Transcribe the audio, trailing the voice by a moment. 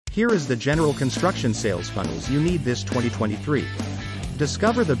Here is the general construction sales funnels you need this 2023.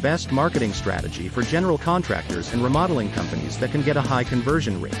 Discover the best marketing strategy for general contractors and remodeling companies that can get a high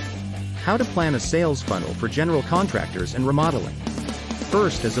conversion rate. How to plan a sales funnel for general contractors and remodeling.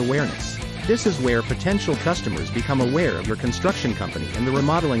 First is awareness. This is where potential customers become aware of your construction company and the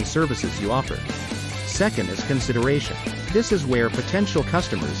remodeling services you offer. Second is consideration. This is where potential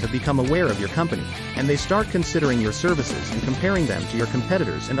customers have become aware of your company, and they start considering your services and comparing them to your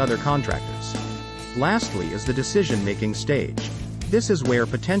competitors and other contractors. Lastly is the decision-making stage. This is where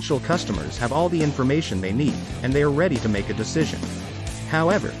potential customers have all the information they need, and they are ready to make a decision.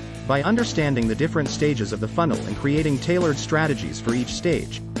 However, by understanding the different stages of the funnel and creating tailored strategies for each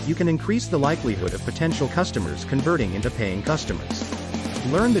stage, you can increase the likelihood of potential customers converting into paying customers.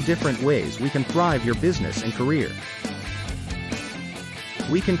 Learn the different ways we can thrive your business and career.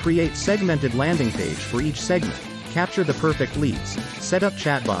 We can create segmented landing page for each segment, capture the perfect leads, set up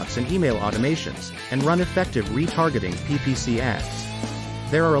chatbots and email automations, and run effective retargeting PPC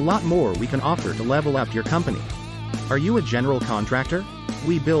ads. There are a lot more we can offer to level up your company. Are you a general contractor?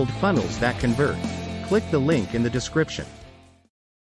 We build funnels that convert. Click the link in the description.